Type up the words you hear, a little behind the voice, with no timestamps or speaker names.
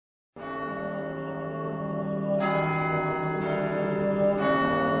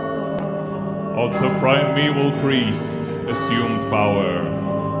of the primeval priest assumed power,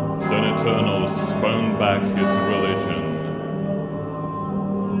 then Eternal spurned back his religion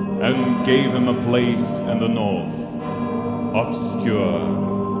and gave him a place in the north, obscure,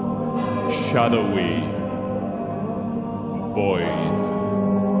 shadowy, void,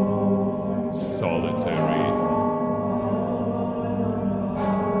 solitary.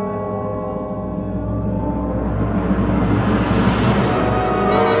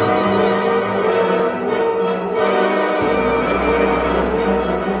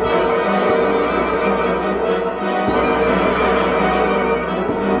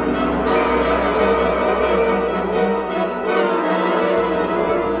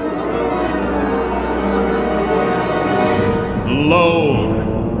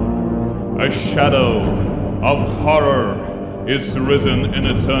 A shadow of horror is risen in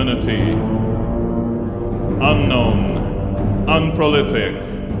eternity. Unknown, unprolific,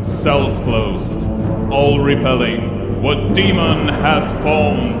 self-closed, all-repelling, what demon had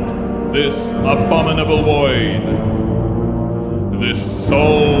formed this abominable void? This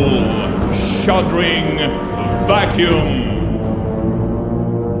soul-shuddering vacuum.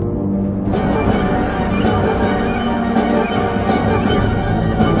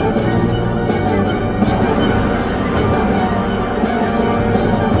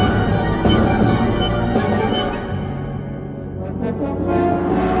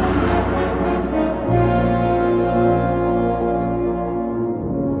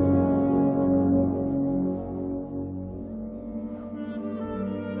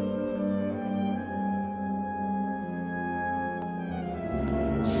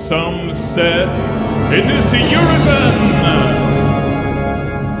 Some said it is Urizen,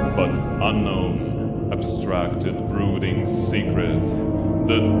 but unknown, abstracted, brooding secret,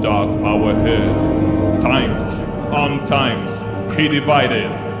 the dark power hid. Times on times he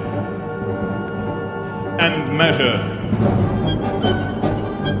divided and measured.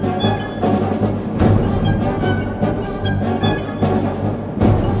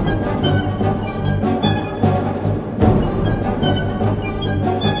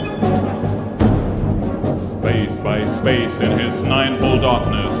 Space in his ninefold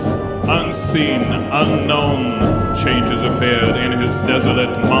darkness, unseen, unknown, changes appeared in his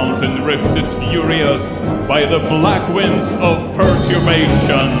desolate mountain rifted furious by the black winds of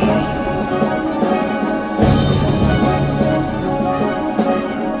perturbation.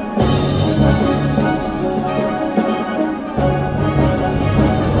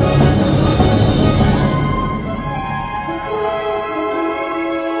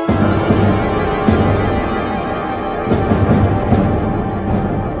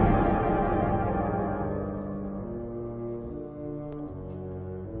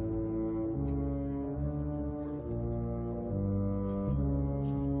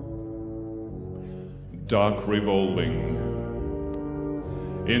 Dark revolving,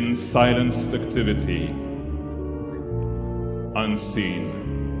 in silenced activity, unseen,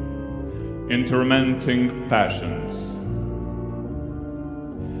 in tormenting passions,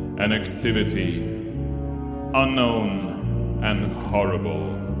 an activity unknown and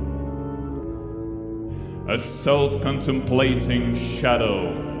horrible, a self-contemplating shadow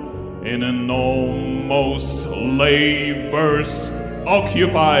in an almost labors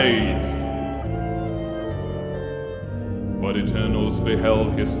occupied. But Eternals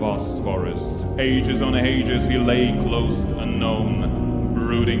beheld his vast forest. Ages on ages he lay closed, unknown,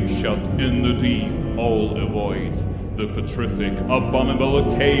 brooding shut in the deep, all a void, the petrific, abominable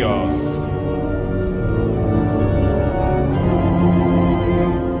chaos.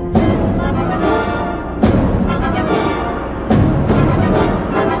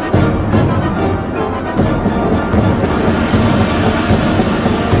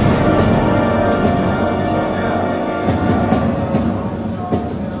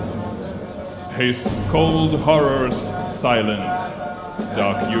 His cold horrors silent,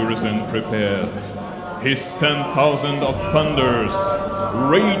 dark Urizen prepared. His 10,000 of thunders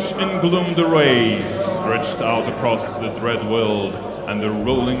raged in gloomed array, stretched out across the dread world, and the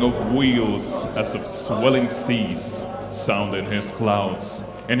rolling of wheels as of swelling seas sound in his clouds,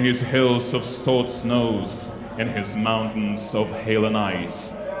 in his hills of stored snows, in his mountains of hail and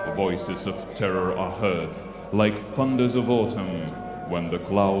ice. Voices of terror are heard, like thunders of autumn, when the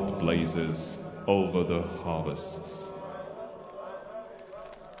cloud blazes over the harvests.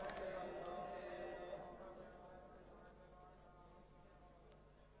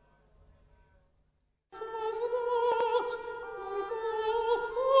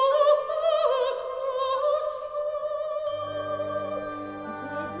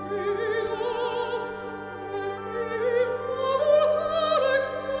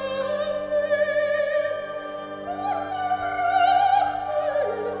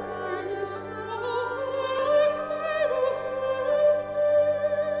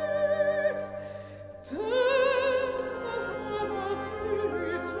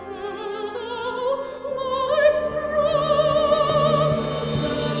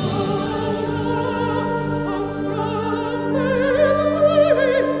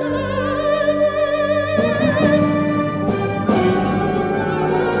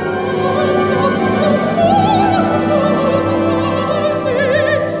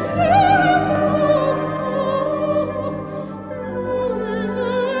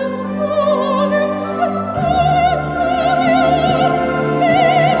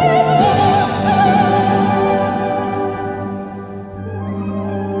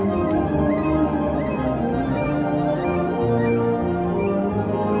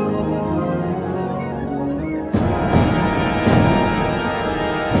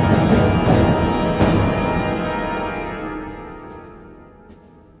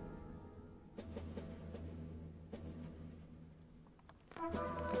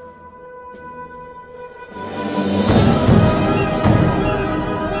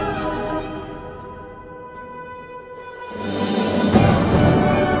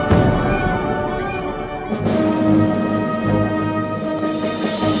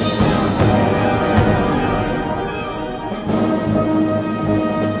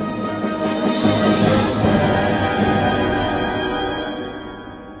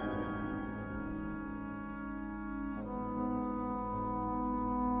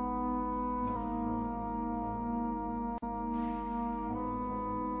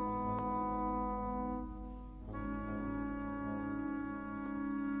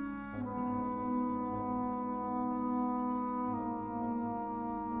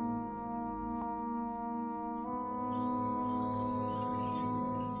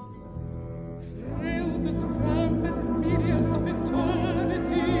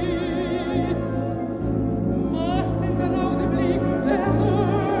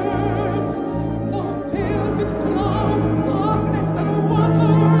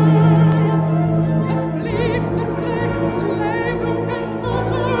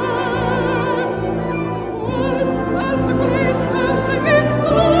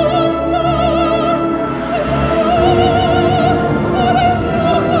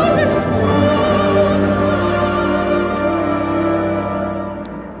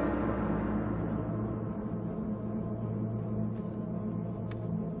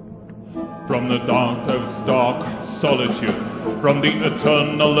 From the dark solitude, from the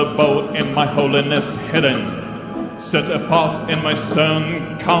eternal abode in my holiness hidden, set apart in my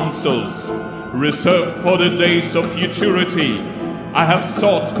stern counsels, reserved for the days of futurity, I have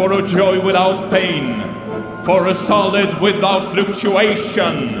sought for a joy without pain, for a solid without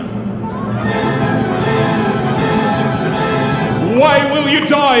fluctuation. Why will you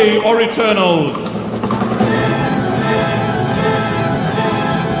die, or eternals?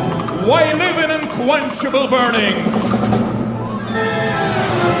 Why live in unquenchable burnings?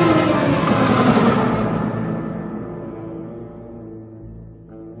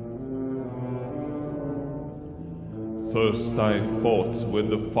 First I fought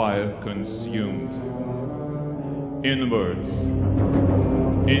with the fire consumed, inwards,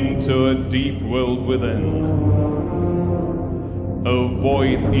 into a deep world within, a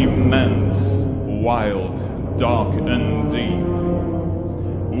void immense, wild, dark and deep,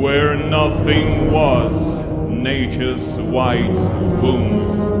 where nothing was, nature's white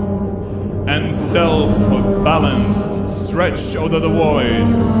womb, and self-balanced, stretched over the void.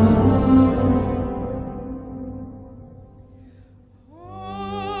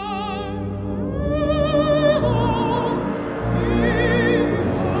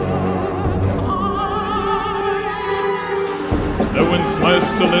 The wind's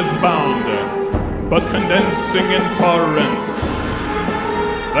merciless bound, but condensing in torrents,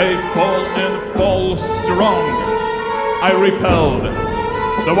 they fall and fall strong. I repelled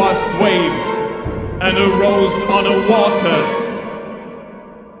the vast waves and arose on the waters.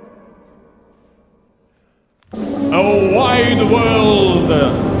 A wide world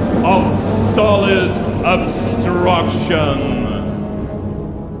of solid obstruction.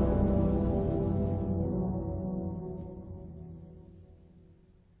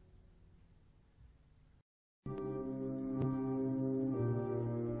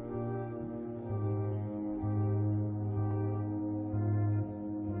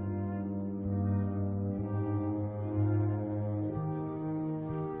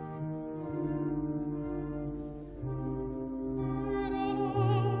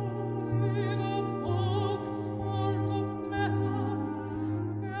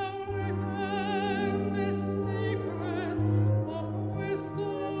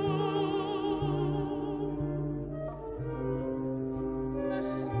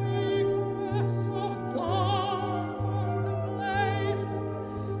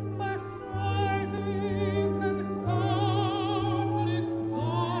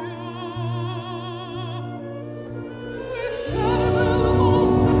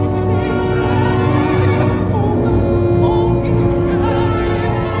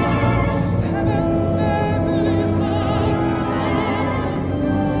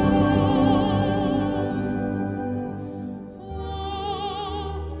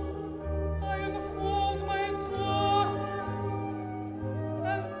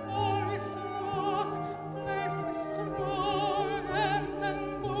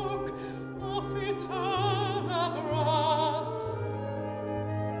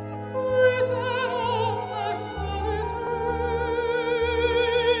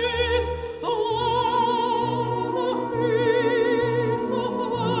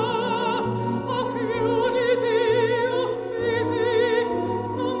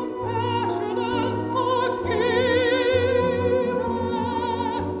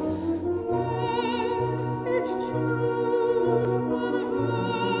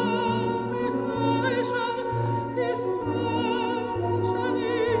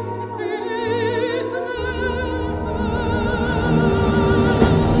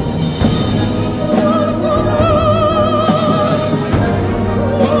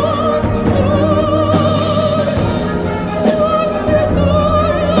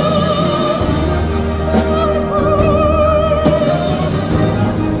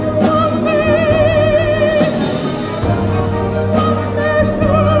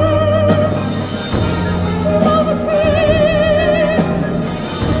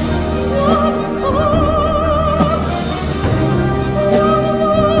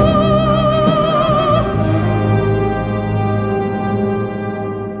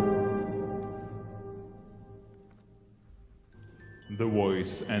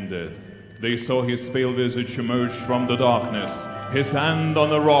 They saw his pale visage emerge from the darkness, his hand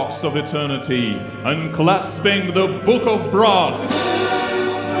on the rocks of eternity, unclasping the book of brass.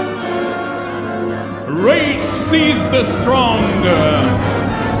 Rage seized the strong.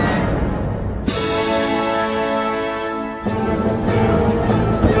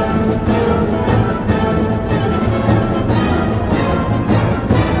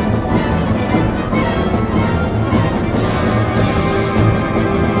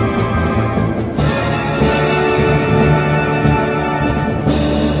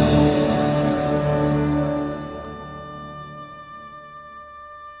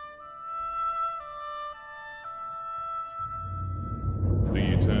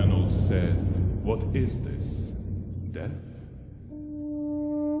 said, "What is this? Death?"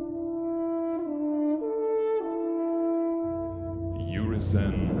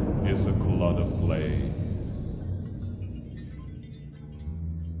 Urizen is a clod of clay.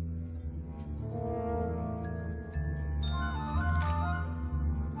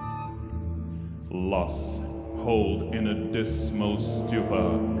 Loss hold in a dismal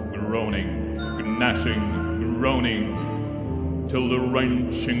stupor, groaning, gnashing, groaning, till the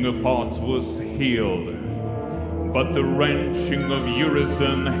wrenching apart was healed. But the wrenching of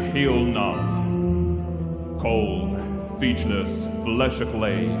Urizen healed not. Cold, featureless, flesh of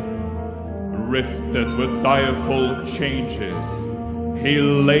clay, rifted with direful changes, he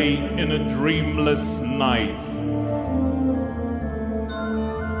lay in a dreamless night,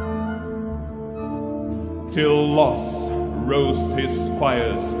 till loss roused his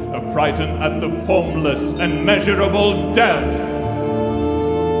fires, affrighted at the formless and measurable death.